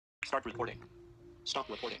Start recording. Stop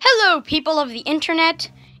recording. Hello, people of the internet.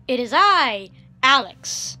 It is I,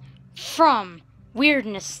 Alex, from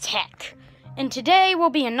Weirdness Tech. And today will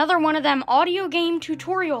be another one of them audio game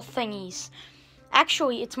tutorial thingies.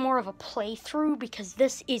 Actually, it's more of a playthrough because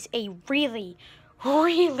this is a really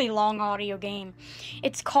long audio game.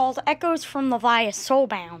 It's called Echoes from Levia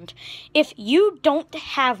Soulbound. If you don't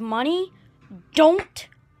have money, don't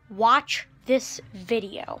watch this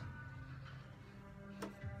video.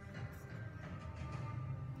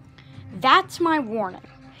 That's my warning.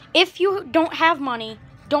 If you don't have money,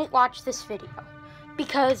 don't watch this video.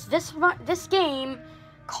 Because this game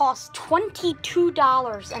costs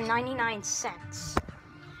 $22.99,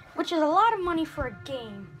 which is a lot of money for a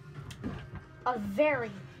game. A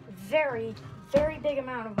very big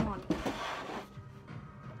amount of money.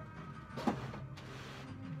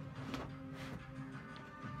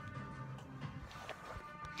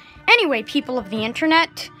 Anyway, people of the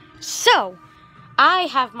internet, so I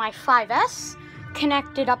have my 5S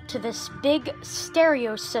connected up to this big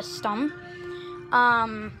stereo system.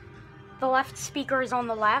 The left speaker is on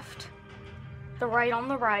the left, the right on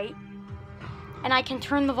the right, and I can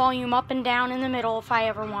turn the volume up and down in the middle if I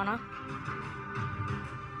ever wanna.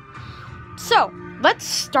 So, let's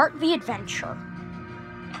start the adventure.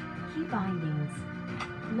 Key bindings.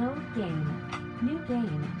 Load game. New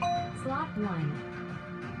game. Slot 1.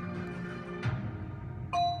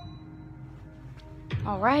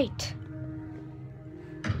 All right.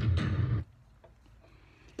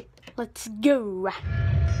 Let's go.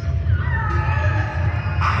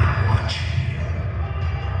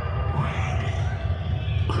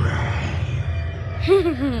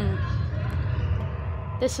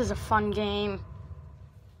 This is a fun game.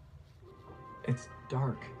 It's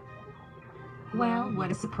dark. Well, what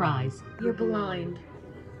a surprise. You're blind.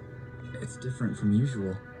 It's different from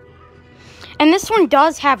usual. And this one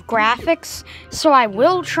does have graphics, so I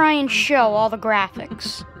will try and show all the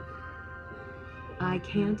graphics. I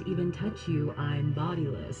can't even touch you. I'm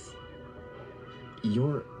bodiless.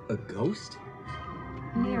 You're a ghost?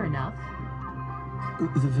 Near enough.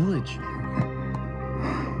 The village.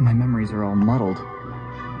 My memories are all muddled.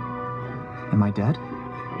 Am I dead?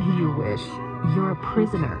 You wish. You're a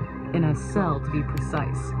prisoner, in a cell to be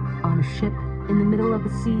precise, on a ship in the middle of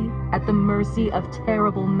the sea, at the mercy of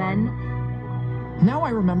terrible men. Now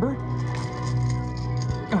I remember.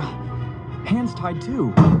 Hands tied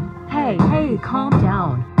too. Hey, calm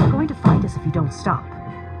down. They're going to find us if you don't stop.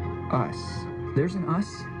 Us? There's an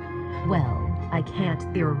us? Well, I can't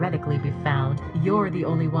theoretically be found. You're the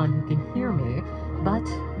only one who can hear me. But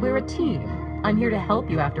we're a team. I'm here to help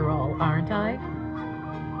you after all, aren't I?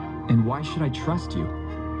 And why should I trust you?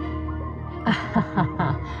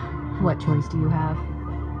 What choice do you have?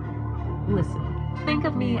 Listen, think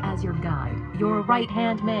of me as your guide, your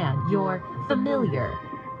right-hand man, your familiar.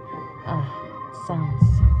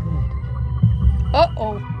 Sounds good.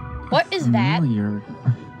 Uh-oh. What is that? Familiar.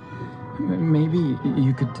 Maybe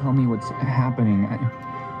you could tell me what's happening.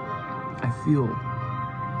 I feel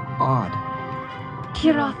odd.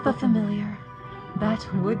 Kirov the familiar. That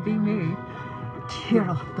would be me.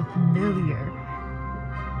 Kirov the familiar.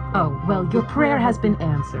 Oh, well, your prayer has been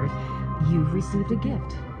answered. You've received a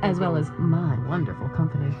gift, as well as my wonderful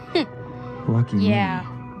company. Lucky me. Yeah,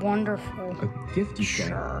 wonderful. A gift, you say?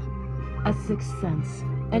 Sure. A sixth sense.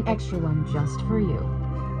 An extra one just for you.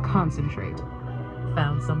 Concentrate.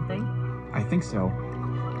 Found something? I think so.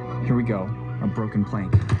 Here we go. A broken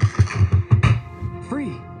plank.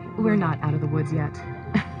 Free! We're not out of the woods yet.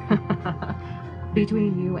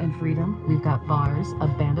 Between you and freedom, we've got bars, a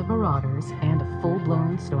band of marauders, and a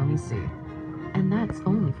full-blown stormy sea. And that's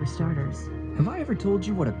only for starters. Have I ever told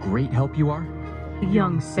you what a great help you are?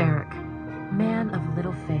 Young Sarek, man of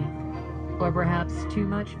little faith. Or perhaps too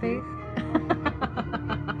much faith?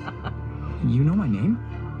 You know my name?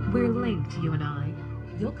 We're linked, you and I.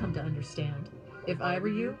 You'll come to understand. If I were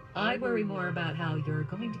you, I'd worry more about how you're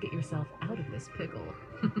going to get yourself out of this pickle.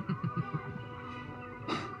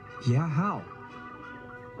 Yeah, how?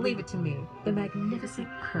 Leave it to me, the magnificent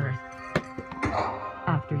Kurth.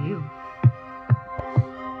 After you.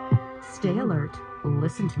 Stay alert,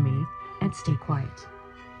 listen to me, and stay quiet.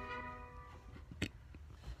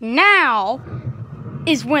 Now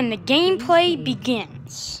is when the gameplay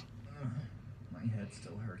begins. My head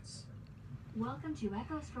still hurts. Welcome to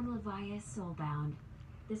Echoes from Levia Soulbound.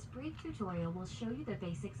 This brief tutorial will show you the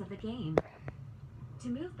basics of the game. To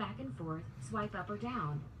move back and forth, swipe up or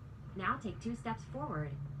down. Now take 2 steps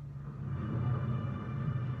forward.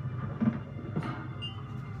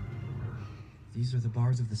 These are the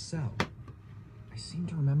bars of the cell. I seem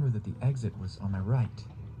to remember that the exit was on my right.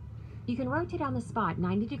 You can rotate on the spot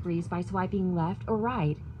 90 degrees by swiping left or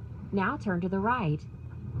right. Now turn to the right.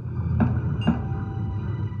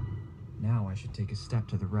 Now I should take a step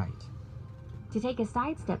to the right. To take a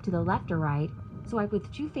side step to the left or right, swipe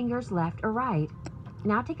with 2 fingers left or right.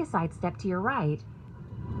 Now take a side step to your right.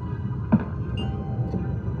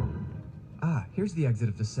 Ah, here's the exit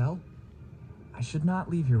of the cell. I should not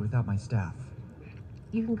leave here without my staff.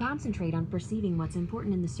 You can concentrate on perceiving what's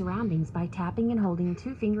important in the surroundings by tapping and holding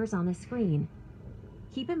 2 fingers on the screen.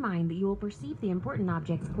 Keep in mind that you will perceive the important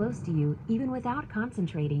objects close to you even without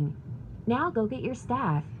concentrating. Now go get your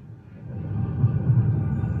staff.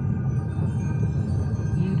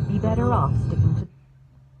 You'd be better off sticking to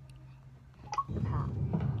the path.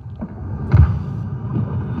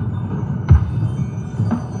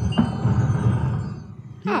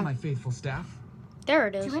 Here, my faithful staff. There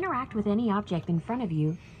it is. To interact with any object in front of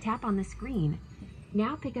you, tap on the screen.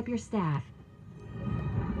 Now pick up your staff.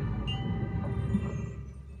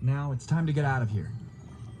 Now it's time to get out of here.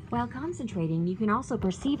 While concentrating, you can also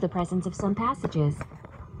perceive the presence of some passages.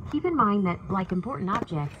 Keep in mind that, like important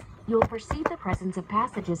objects, you will perceive the presence of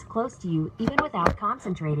passages close to you even without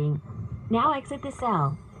concentrating. Now exit the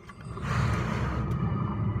cell.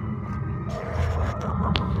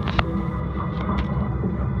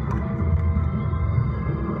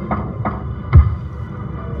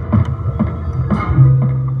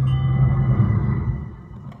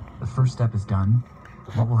 The first step is done.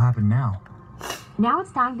 What will happen now? Now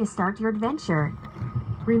it's time to start your adventure.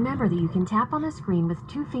 Remember that you can tap on the screen with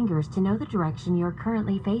 2 fingers to know the direction you are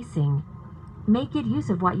currently facing. Make good use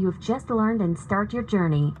of what you have just learned and start your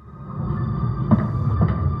journey.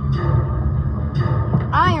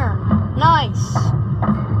 Iron. Nice.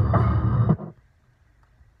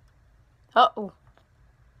 Uh-oh.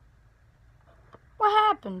 What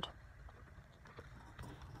happened?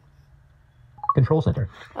 Control center.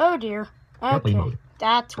 Oh dear. Airplane Okay. mode.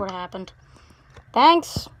 That's what happened.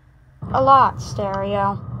 Thanks a lot,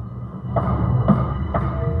 Stereo.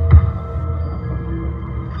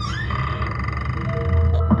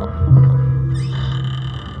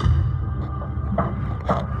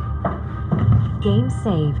 Game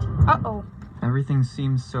saved. Uh-oh. Everything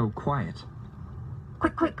seems so quiet.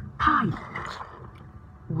 Quick, quick, hide!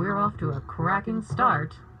 We're off to a cracking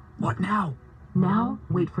start. What now? Now,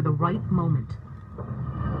 wait for the right moment.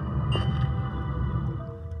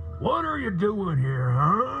 What are you doing here,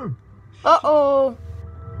 huh? Uh-oh.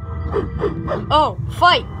 Oh,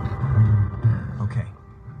 fight. Okay.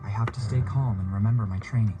 I have to stay calm and remember my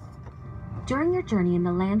training. During your journey in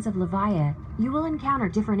the lands of Levia, you will encounter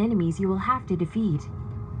different enemies you will have to defeat.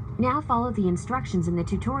 Now follow the instructions in the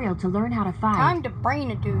tutorial to learn how to fight. Time to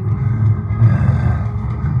brain a dude.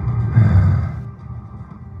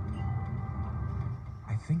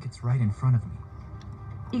 I think it's right in front of me.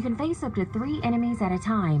 You can face up to 3 enemies at a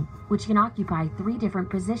time, which can occupy 3 different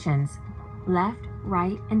positions: left,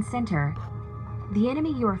 right, and center. The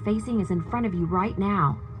enemy you are facing is in front of you right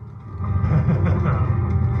now.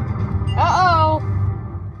 Uh-oh.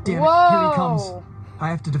 Damn Whoa. it, here he comes. I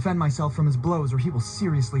have to defend myself from his blows or he will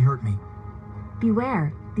seriously hurt me.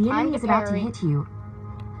 Beware, the Time enemy to is about to parry. hit you.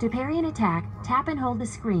 To parry an attack, tap and hold the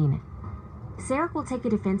screen. Sarek will take a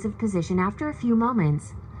defensive position after a few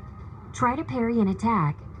moments. Try to parry an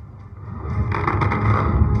attack.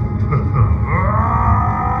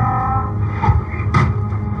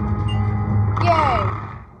 Yay.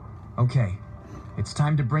 Okay, it's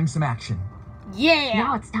time to bring some action. Yeah.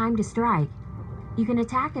 Now it's time to strike. You can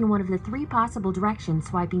attack in one of the 3 possible directions,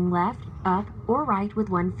 swiping left, up, or right with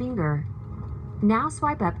 1 finger. Now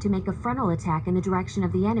swipe up to make a frontal attack in the direction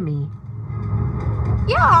of the enemy.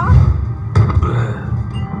 Yeah.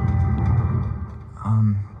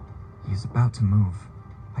 He's about to move.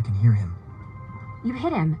 I can hear him. You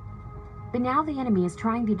hit him. But now the enemy is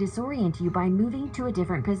trying to disorient you by moving to a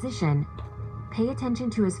different position. Pay attention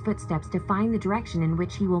to his footsteps to find the direction in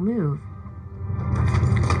which he will move.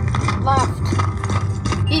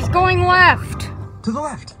 Left. He's going left. To the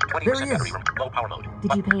left! 20% There he battery is! room. Low power mode.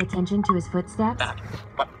 Did you pay attention to his footsteps? Back.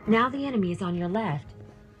 Button. Now the enemy is on your left.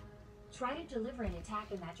 Try to deliver an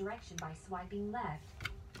attack in that direction by swiping left.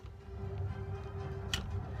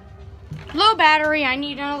 Low battery. I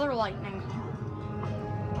need another lightning.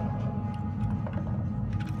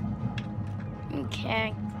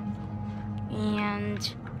 Okay.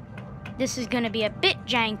 And this is going to be a bit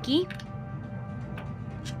janky.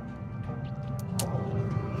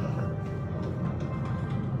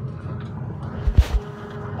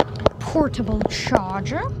 Portable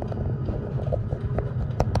charger.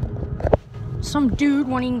 Some dude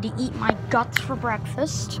wanting to eat my guts for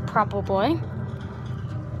breakfast, probably.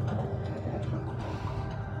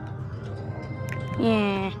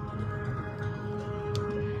 Yeah.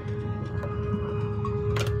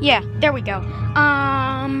 Yeah, there we go.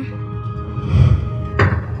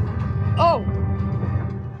 Oh!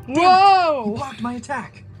 Whoa! You blocked my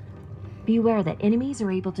attack. Beware that enemies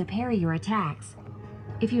are able to parry your attacks.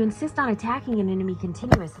 If you insist on attacking an enemy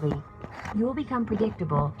continuously, you will become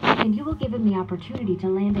predictable, and you will give him the opportunity to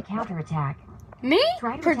land a counterattack. Me?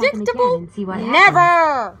 Try to attack him again Predictable? and see what happens.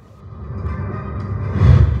 Never!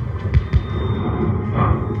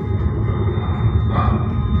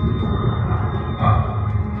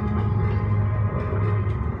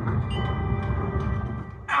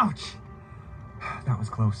 Ouch! That was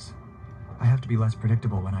close. I have to be less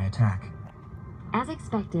predictable when I attack. As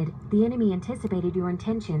expected, the enemy anticipated your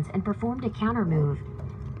intentions and performed a counter move.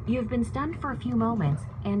 You have been stunned for a few moments,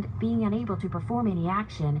 and being unable to perform any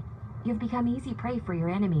action, you've become easy prey for your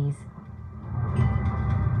enemies.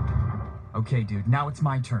 Okay, dude, now it's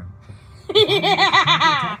my turn. If I manage to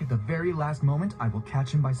counter-attack at the very last moment, I will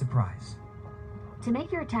catch him by surprise. To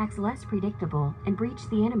make your attacks less predictable and breach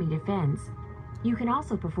the enemy defense, you can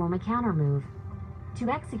also perform a counter move. To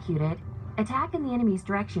execute it, attack in the enemy's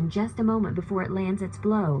direction just a moment before it lands its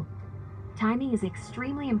blow. Timing is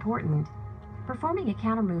extremely important. Performing a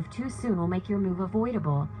counter move too soon will make your move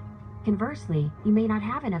avoidable. Conversely, you may not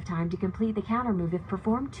have enough time to complete the counter move if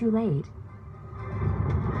performed too late.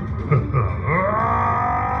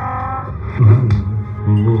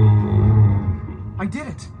 I did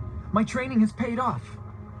it! My training has paid off.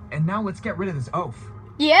 And now let's get rid of this oaf.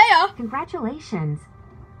 Yeah! Congratulations!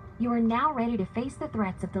 You are now ready to face the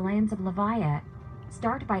threats of the lands of Levia.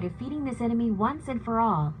 Start by defeating this enemy once and for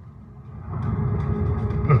all.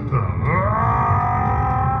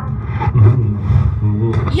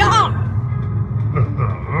 Yeah!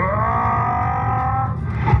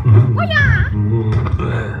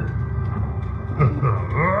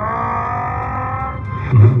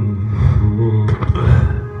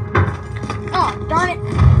 Oh, darn it!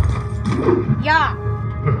 Yeah!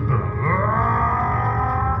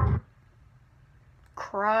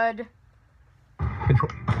 Crud.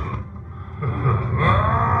 Control.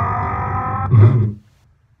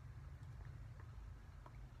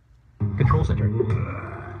 Control center.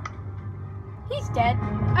 He's dead.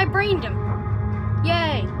 I brained him.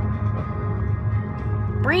 Yay.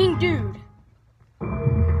 Brain dude.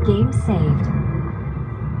 Game saved.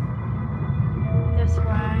 This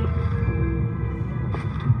way.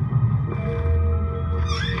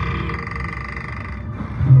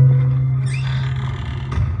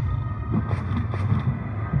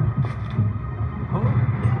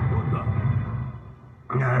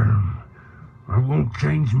 I won't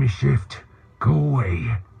change my shift. Go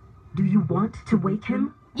away. Do you want to wake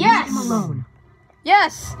him? Yes! Leave him alone.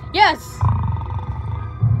 Yes! Yes!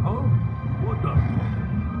 Oh, what the?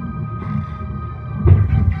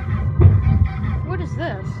 What is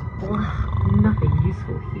this? Nothing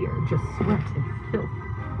useful here, just sweat and filth.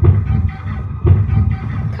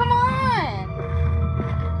 Come on!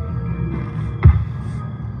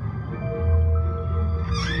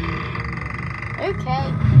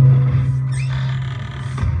 Okay.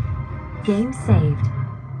 Game saved.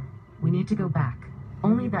 We need to go back.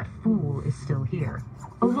 Only that fool is still here.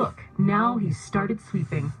 Oh look, now he's started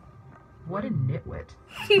sweeping. What a nitwit.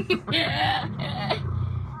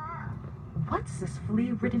 What's this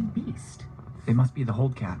flea-ridden beast? It must be the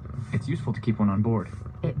hold cat. It's useful to keep one on board.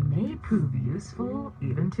 It may prove useful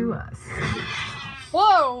even to us.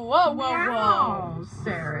 Whoa, whoa, whoa, whoa. Meow,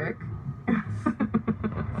 Sarek.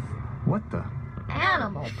 What the?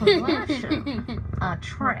 Animal possession. A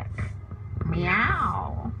trick.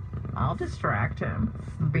 Meow. I'll distract him.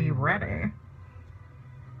 Be ready.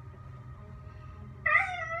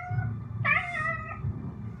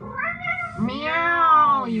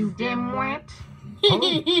 Meow, you dimwit. Hey,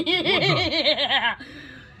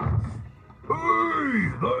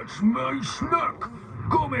 that's my snack.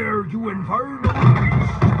 Come here, you infernal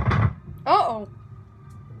beast. Uh-oh.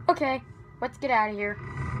 Okay, let's get out of here.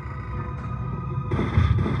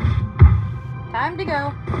 Time to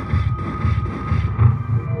go.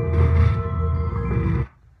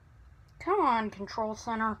 Come on, control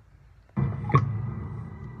center.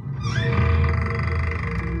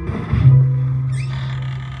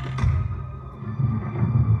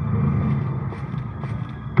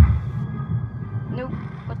 Nope,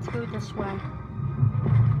 let's go this way.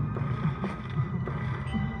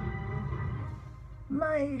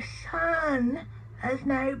 My son, has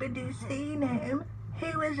nobody seen him?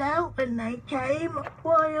 He was out when they came,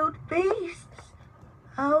 wild beasts.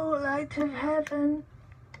 Oh, light of heaven.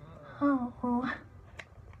 Oh.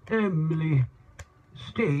 Emily,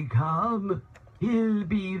 stay calm. He'll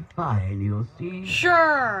be fine, you'll see.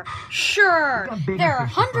 Sure. got bigger There are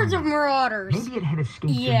fish to hundreds fry. of marauders. Maybe it had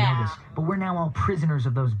escaped Yeah. your notice, but we're now all prisoners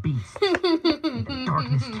of those beasts. May the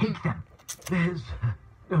darkness take them. There's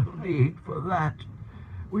no need for that.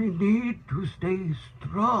 We need to stay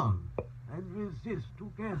strong and resist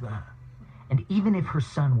together. And even if her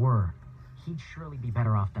son were, he'd surely be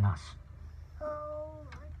better off than us. Oh,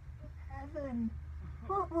 heaven.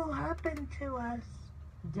 What will happen to us?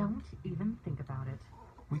 Don't even think about it.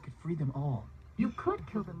 We could free them all. You could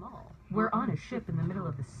kill them all. We're on a ship in the middle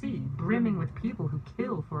of the sea, brimming with people who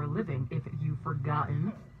kill for a living, if you've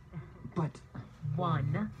forgotten. But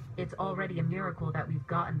 1, it's already a miracle that we've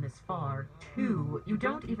gotten this far. 2, you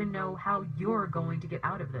don't even know how you're going to get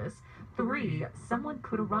out of this. 3, someone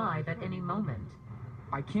could arrive at any moment.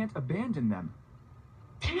 I can't abandon them.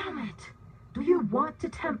 Damn it! Do you want to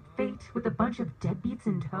tempt fate with a bunch of deadbeats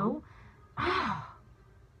in tow?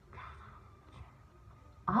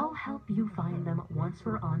 I'll help you find them once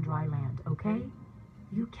we're on dry land, okay?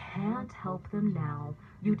 You can't help them now.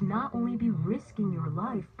 You'd not only be risking your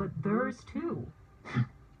life, but theirs too.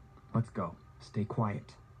 Let's go. Stay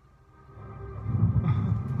quiet.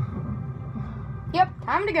 Yep,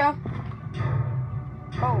 time to go.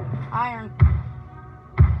 Oh, iron.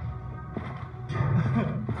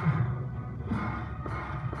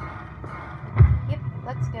 Yep,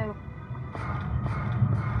 let's go.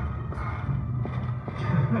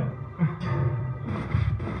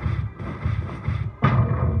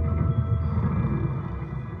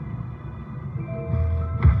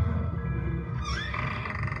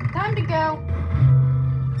 Time to go.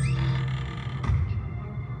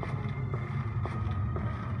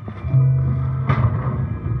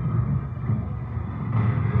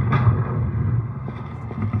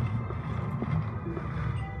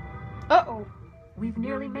 Uh-oh. We've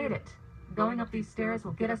nearly made it. Going up these stairs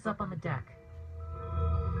will get us up on the deck.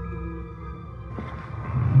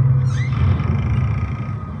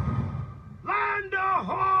 Land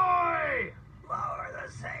ahoy! Lower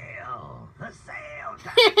the sail! The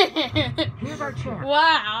sail! Here's our chance.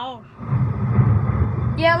 Wow.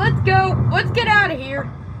 Yeah, let's go. Let's get out of here.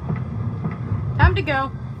 Time to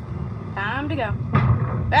go. Time to go.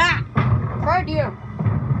 Ah! Right you.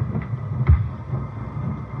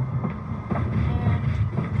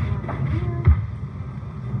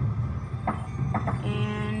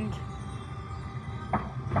 And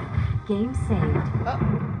Game saved. oh,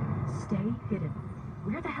 Stay hidden.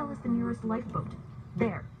 Where the hell is the nearest lifeboat?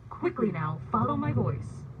 There. Quickly now, follow my voice.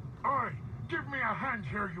 Oi, give me a hand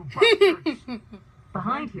here, you bastards!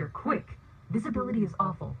 Behind here, quick. Visibility is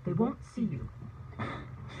awful. They won't see you.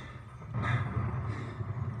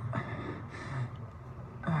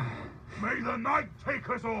 May the night take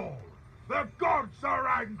us all! The gods are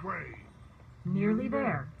angry! Nearly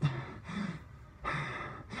there.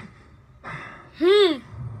 Wave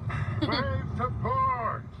to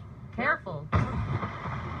port! Careful.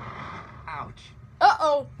 Ouch.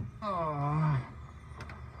 uh-oh. Oh.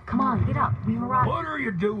 Come on, get up. We've arrived. What are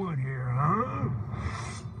you doing here, huh?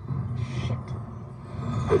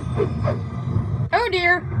 Oh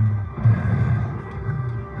dear.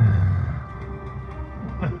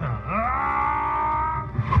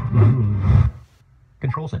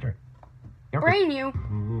 Control center. Brain you.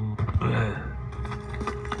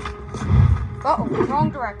 Uh-oh,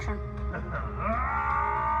 wrong direction.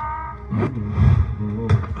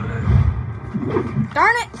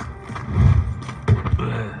 Darn it.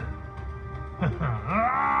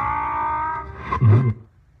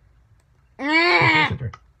 Control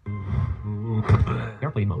center.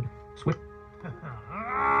 Airplane mode. Switch.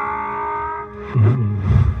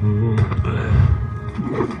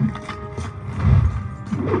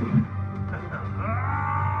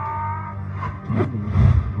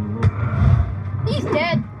 He's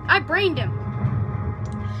dead. I brained him.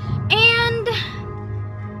 And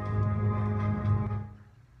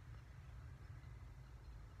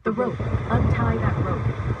The rope. Untie that rope.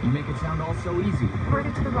 You make it sound all so easy.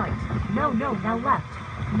 Further to the right. No, now left.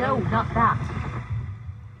 No, not that.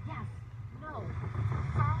 Yes. No.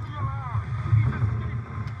 Sound the alarm! He's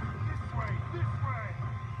escaping! This way! This way!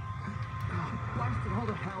 Blasted, hold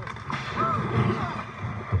the hell.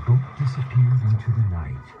 The boat disappeared into the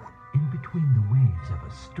night, in between the waves of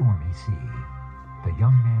a stormy sea. The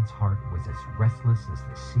young man's heart was as restless as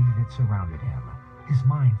the sea that surrounded him, his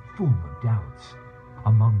mind full of doubts.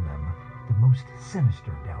 Among them, the most sinister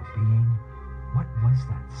doubt being, what was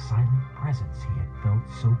that silent presence he had felt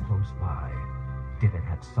so close by? Did it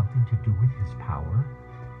have something to do with his power?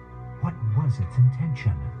 What was its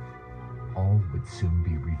intention? All would soon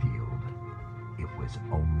be revealed. It was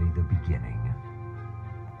only the beginning.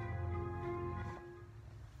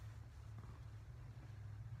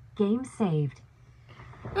 Game saved.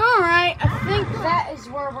 Alright, I think that is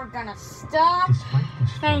where we're gonna stop. Despite the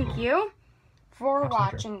struggle, Thank you for Top center.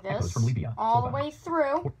 watching Echoes this from Levia. all the Soulbound. way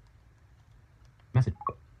through. Message.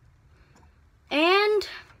 And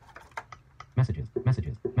Messages.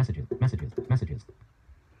 Messages. Messages. Messages. Messages.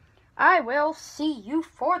 I will see you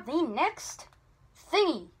for the next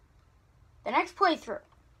thingy. The next playthrough.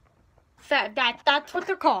 That's what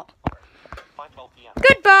they're called. 5:12 p.m.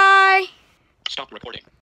 Goodbye! Stop recording.